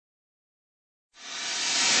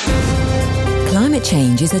Climate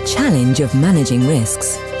change is a challenge of managing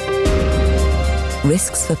risks.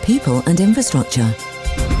 Risks for people and infrastructure.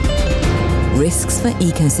 Risks for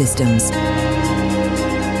ecosystems.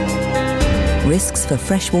 Risks for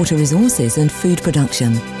freshwater resources and food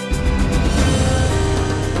production.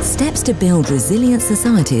 Steps to build resilient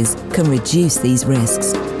societies can reduce these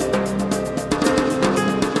risks.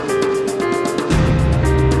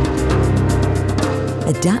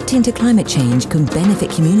 Adapting to climate change can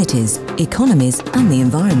benefit communities, economies and the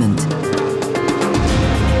environment.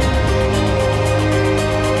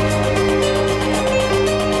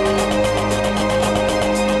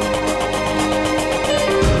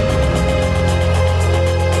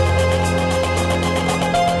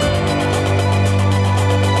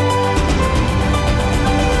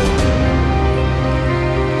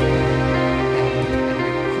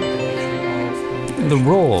 The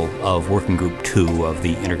role of Working Group 2 of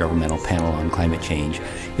the Intergovernmental Panel on Climate Change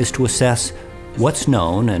is to assess what's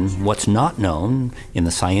known and what's not known in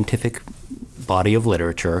the scientific body of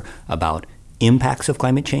literature about impacts of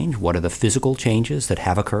climate change. What are the physical changes that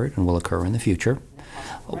have occurred and will occur in the future?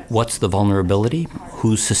 What's the vulnerability?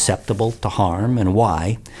 Who's susceptible to harm and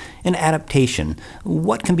why? And adaptation.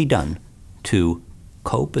 What can be done to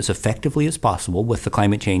cope as effectively as possible with the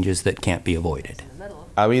climate changes that can't be avoided?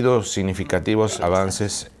 Ha habido significativos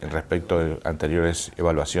avances respecto de anteriores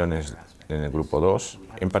evaluaciones en el Grupo 2.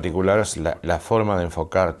 En particular, la forma de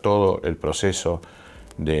enfocar todo el proceso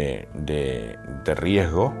de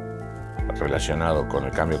riesgo relacionado con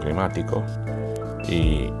el cambio climático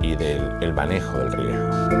y del manejo del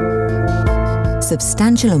riesgo.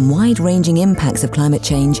 Substantial and wide-ranging impacts of climate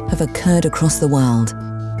change have occurred across the world.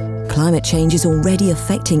 Climate change is already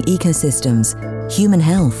affecting ecosystems, human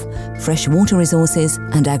health, freshwater resources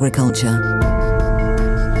and agriculture.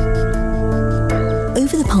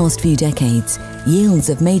 Over the past few decades, yields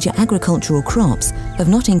of major agricultural crops have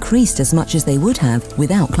not increased as much as they would have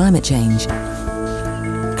without climate change.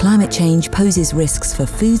 Climate change poses risks for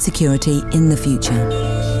food security in the future.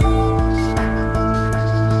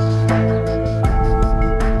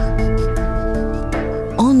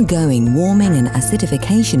 Ongoing warming and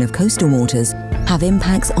acidification of coastal waters have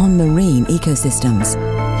impacts on marine ecosystems.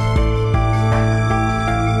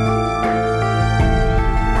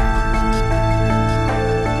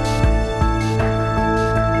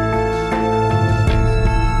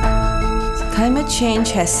 Climate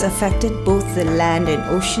change has affected both the land and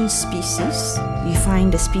ocean species. You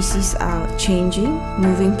find the species are changing,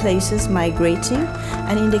 moving places, migrating,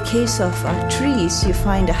 and in the case of trees, you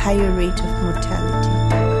find a higher rate of mortality.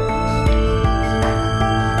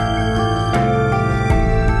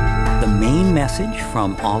 Message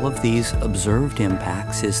from all of these observed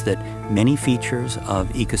impacts is that many features of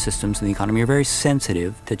ecosystems and the economy are very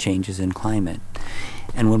sensitive to changes in climate.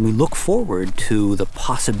 And when we look forward to the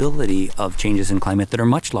possibility of changes in climate that are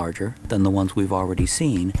much larger than the ones we've already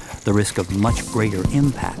seen, the risk of much greater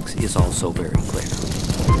impacts is also very clear.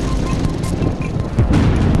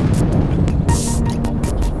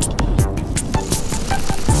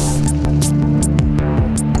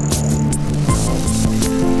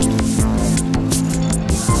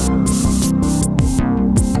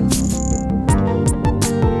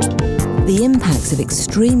 The impacts of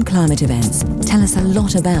extreme climate events tell us a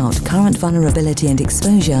lot about current vulnerability and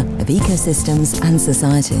exposure of ecosystems and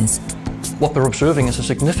societies. What we're observing is a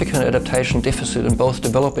significant adaptation deficit in both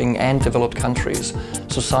developing and developed countries.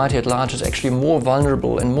 Society at large is actually more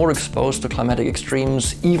vulnerable and more exposed to climatic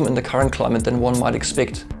extremes, even in the current climate, than one might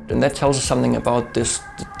expect. And that tells us something about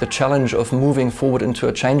the challenge of moving forward into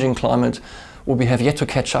a changing climate where we have yet to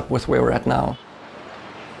catch up with where we're at now.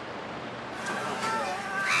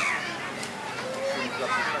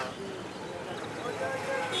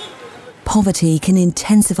 Poverty can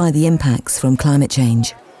intensify the impacts from climate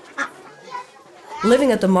change. Living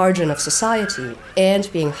at the margin of society and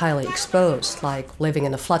being highly exposed, like living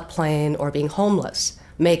in a floodplain or being homeless,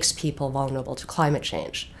 makes people vulnerable to climate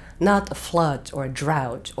change, not a flood or a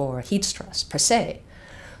drought or heat stress per se.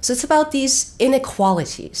 So it's about these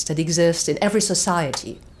inequalities that exist in every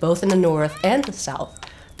society, both in the North and the South,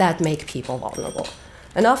 that make people vulnerable.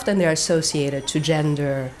 And often they're associated to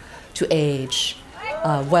gender, to age,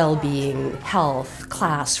 well-being, health,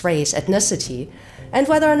 class, race, ethnicity, and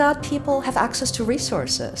whether or not people have access to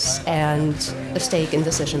resources and a stake in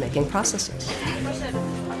decision-making processes.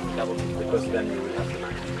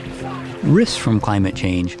 Risks from climate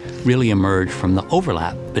change really emerge from the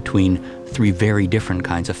overlap between three very different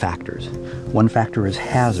kinds of factors. One factor is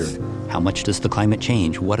hazard. How much does the climate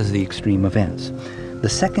change? What are the extreme events? The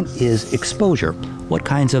second is exposure. What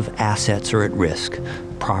kinds of assets are at risk?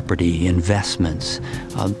 property, investments,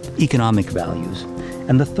 economic values.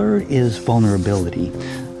 And the third is vulnerability.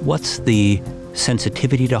 What's the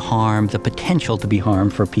sensitivity to harm, the potential to be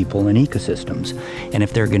harmed for people and ecosystems? And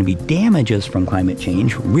if there are going to be damages from climate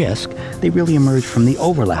change, risk, they really emerge from the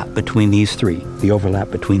overlap between these three. The overlap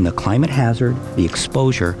between the climate hazard, the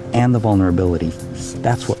exposure, and the vulnerability.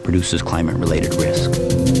 That's what produces climate-related risk.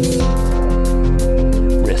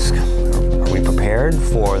 Risk. Are we prepared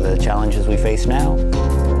for the challenges we face now?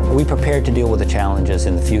 Are we prepared to deal with the challenges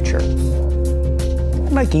in the future?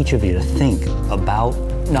 I'd like each of you to think about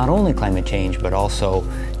not only climate change, but also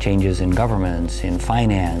changes in governments, in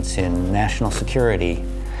finance, in national security.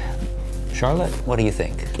 Charlotte, what do you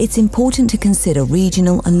think? It's important to consider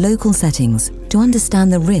regional and local settings to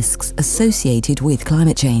understand the risks associated with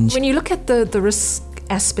climate change. When you look at the risk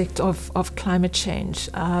aspect of climate change,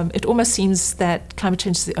 it almost seems that climate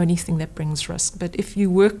change is the only thing that brings risk. But if you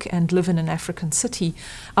work and live in an African city,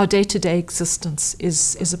 our day-to-day existence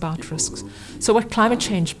is about risks. So what climate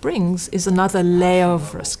change brings is another layer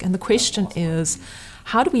of risk. And the question is,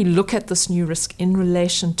 how do we look at this new risk in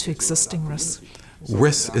relation to existing risks?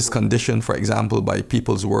 Risk is conditioned, for example, by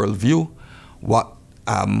people's worldview, what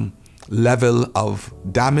level of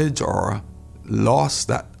damage or loss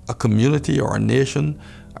that a community or a nation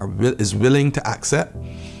is willing to accept.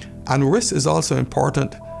 And risk is also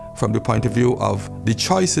important from the point of view of the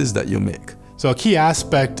choices that you make. So a key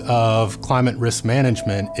aspect of climate risk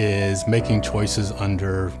management is making choices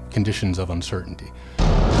under conditions of uncertainty.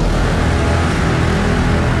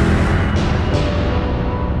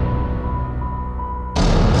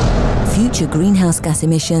 Future greenhouse gas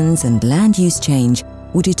emissions and land use change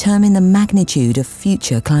will determine the magnitude of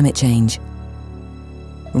future climate change.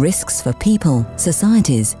 Risks for people,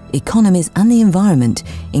 societies, economies and the environment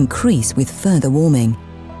increase with further warming.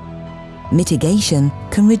 Mitigation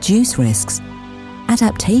can reduce risks.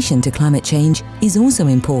 Adaptation to climate change is also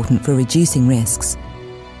important for reducing risks.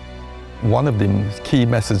 One of the key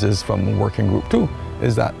messages from Working Group 2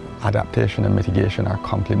 is that adaptation and mitigation are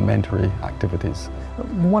complementary activities.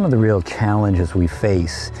 One of the real challenges we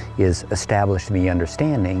face is establishing the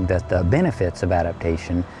understanding that the benefits of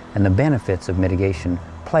adaptation and the benefits of mitigation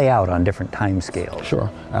play out on different time scales. Sure.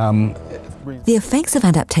 The effects of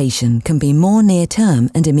adaptation can be more near-term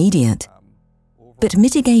and immediate. But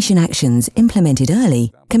mitigation actions implemented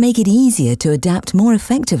early can make it easier to adapt more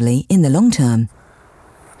effectively in the long term.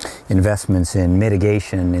 Investments in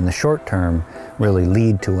mitigation in the short term really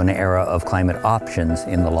lead to an era of climate options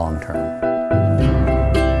in the long term.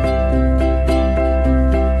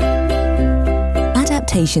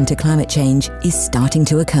 Adaptation to climate change is starting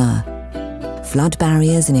to occur. Flood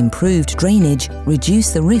barriers and improved drainage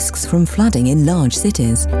reduce the risks from flooding in large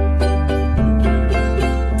cities.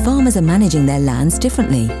 Farmers are managing their lands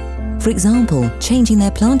differently. For example, changing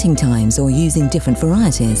their planting times or using different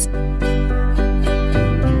varieties.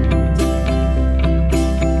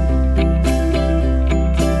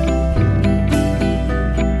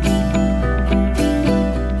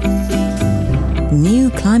 New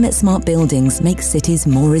climate-smart buildings make cities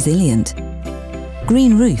more resilient.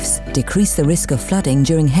 Green roofs decrease the risk of flooding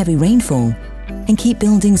during heavy rainfall and keep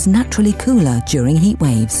buildings naturally cooler during heat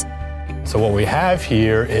waves. So what we have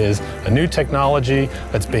here is a new technology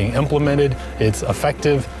that's being implemented, it's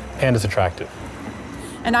effective and it's attractive.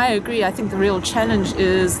 And I agree, I think the real challenge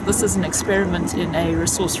is this is an experiment in a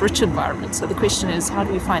resource-rich environment. So the question is, how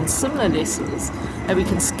do we find similar lessons that we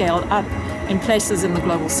can scale up in places in the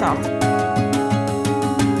global south?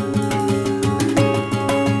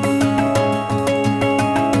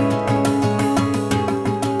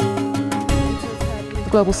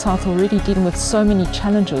 Global South are already dealing with so many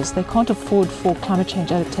challenges, they can't afford for climate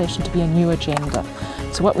change adaptation to be a new agenda.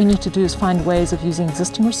 So what we need to do is find ways of using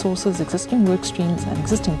existing resources, existing work streams and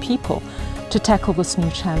existing people to tackle this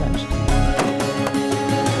new challenge.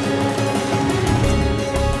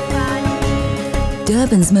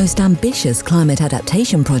 Durban's most ambitious climate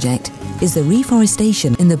adaptation project is the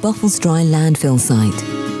reforestation in the Buffels Dry landfill site.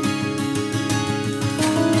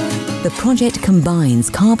 The project combines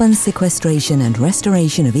carbon sequestration and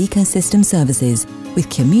restoration of ecosystem services with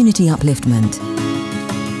community upliftment.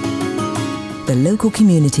 The local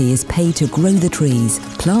community is paid to grow the trees,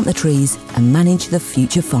 plant the trees and manage the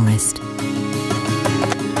future forest.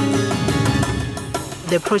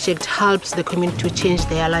 The project helps the community to change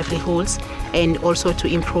their livelihoods and also to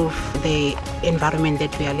improve the environment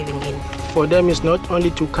that we are living in. For them, it's not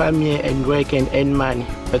only to come here and work and earn money,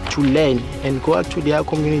 but to learn and go out to their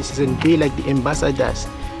communities and be like the ambassadors.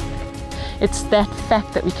 It's that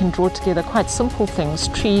fact that we can draw together quite simple things,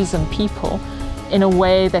 trees and people, in a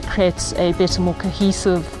way that creates a better, more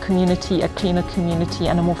cohesive community, a cleaner community,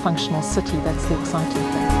 and a more functional city. That's the exciting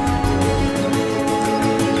thing.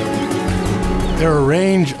 There are a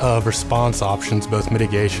range of response options, both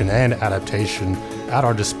mitigation and adaptation, at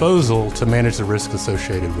our disposal to manage the risk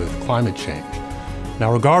associated with climate change.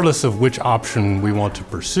 Now, regardless of which option we want to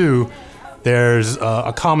pursue, there's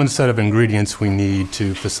a common set of ingredients we need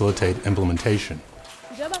to facilitate implementation.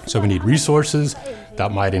 So we need resources.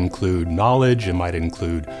 That might include knowledge, it might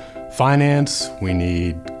include finance. We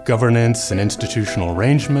need governance and institutional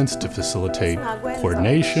arrangements to facilitate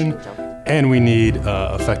coordination. And we need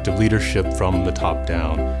effective leadership from the top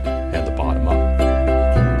down and the bottom up.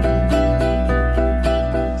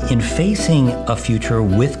 In facing a future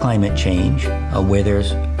with climate change, where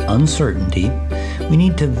there's uncertainty, we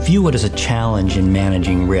need to view it as a challenge in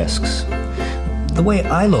managing risks. The way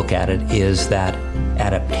I look at it is that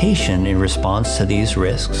adaptation in response to these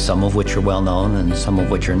risks, some of which are well known and some of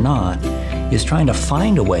which are not, is trying to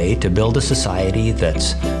find a way to build a society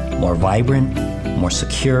that's more vibrant, more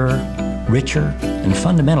secure, richer, and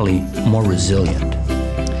fundamentally more resilient.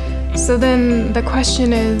 So then the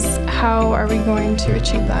question is, how are we going to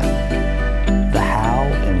achieve that? The how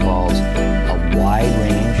involves a wide